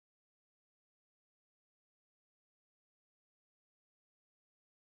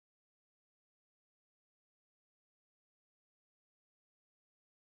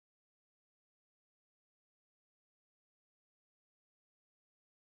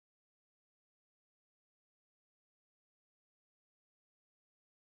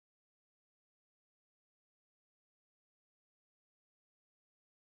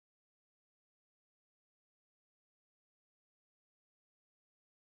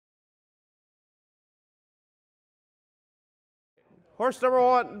Horse number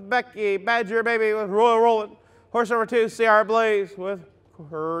 1, Becky Badger Baby with Royal Rolling. Horse number 2, CR Blaze with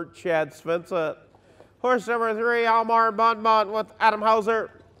Chad Svensson. Horse number 3, Almar Bonbon with Adam Hauser.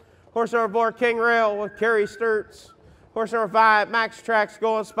 Horse number 4, King Rail with Kerry Sturts. Horse number 5, Max Tracks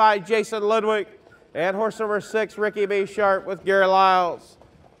Going Spy, Jason Ludwig. And horse number 6, Ricky B. Sharp with Gary Lyles.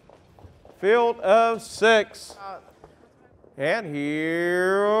 Field of 6. And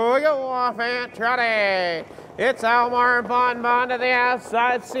here we go off and trotty. It's Almar Bonbon to the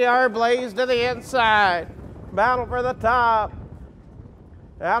outside, CR Blaze to the inside. Battle for the top.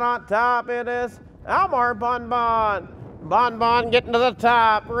 Out on top it is Almar Bonbon. Bonbon getting to the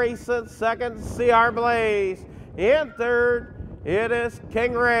top, racing second, CR Blaze. In third, it is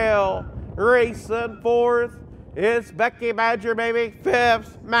King Rail. Racing fourth, it's Becky Badger Baby.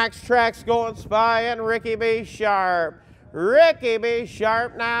 Fifth, Max Tracks Going Spy and Ricky B. Sharp. Ricky B.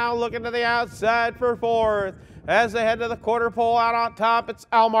 Sharp now looking to the outside for fourth. As they head to the quarter pole, out on top, it's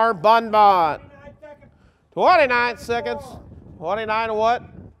Almar Bonbon. 29 seconds. 29 what?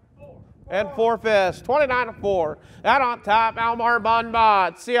 And 4/5. 29-4. Out on top, Almar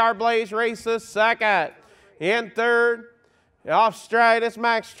Bonbon. CR Blaze races second. In third, off stride, it's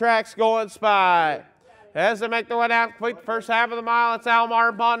Max Tracks Going Spy. As they make their way down, complete the first half of the mile, it's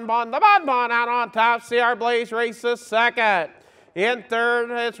Almar Bonbon. The Bonbon out on top. CR Blaze races second. In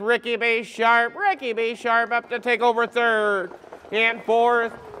third, it's Ricky B. Sharp. Ricky B. Sharp up to take over third. In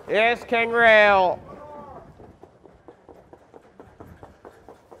fourth is King Rail.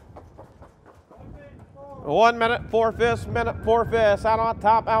 1 minute, 4/5, minute, 4/5. Out on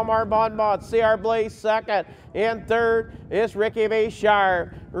top, Almar Bonbon. CR Blaze second. In third is Ricky B.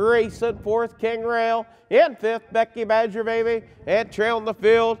 Sharp. Racing fourth, King Rail. In fifth, Becky Badger Baby. And trailing the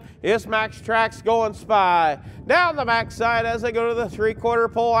field is Max Tracks Going Spy. Down the backside as they go to the three-quarter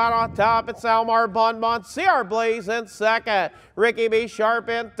pole. Out on top, it's Almar Bonbon. CR Blaze in second. Ricky B. Sharp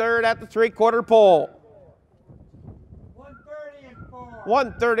in third at the three-quarter pole.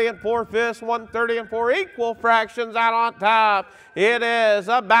 130 and 4/5, 130 and 4 equal fractions out on top. It is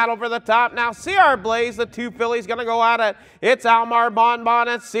a battle for the top. Now CR Blaze, the two fillies going to go at it. It's Almar Bonbon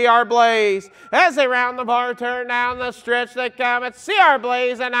and CR Blaze. As they round the bar turn down the stretch, they come. It's CR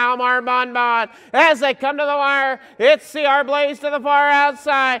Blaze and Almar Bonbon. As they come to the wire, it's CR Blaze to the far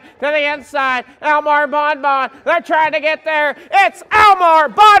outside, to the inside. Almar Bonbon, they're trying to get there. It's Almar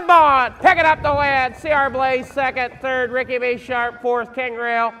Bonbon picking up the win. CR Blaze second, third, Ricky B. Sharp, fourth, King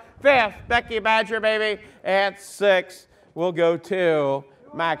Rail, fifth, Becky Badger Baby, and sixth will go to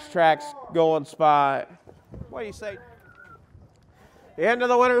Max Tracks Going Spy. What do you say? Into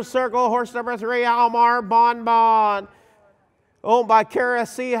the winner's circle, horse number 3, Almar Bonbon. Owned by Kara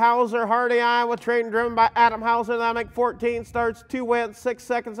C. Hauser, Hardy Eye, with trading driven by Adam Hauser. That'll make 14 starts, 2 wins, 6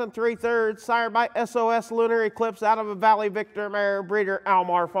 seconds and 3/3. Sired by SOS Lunar Eclipse out of a Valley Victor mare, breeder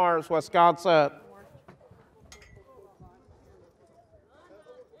Almar Farms, Wisconsin.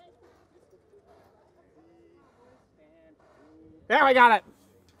 Yeah, we got it.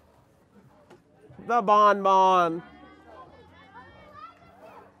 The Bonbon.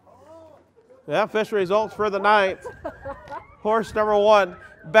 Yeah, fish results for the ninth. Horse number 1,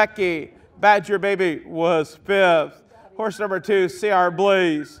 Becky Badger Baby, was 5th. Horse number 2, CR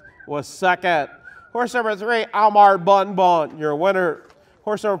Blaze, was 2nd. Horse number 3, Almar Bonbon, your winner.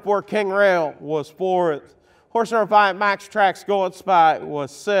 Horse number 4, King Rail, was 4th. Horse number 5, Max Tracks Going Spy, was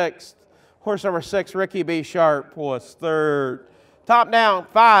 6th. Horse number 6, Ricky B. Sharp, was 3rd. Top down,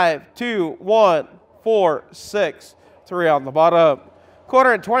 5, 2, 1, 4, 6, 3 on the bottom.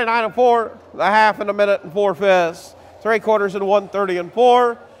 Quarter at 29 and 4, the half in a minute and 4/5. 3/4 in 130 and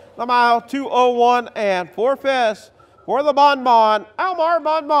 4. The mile 2:01 and 4/5 for the Bonbon, Almar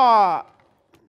Bonbon.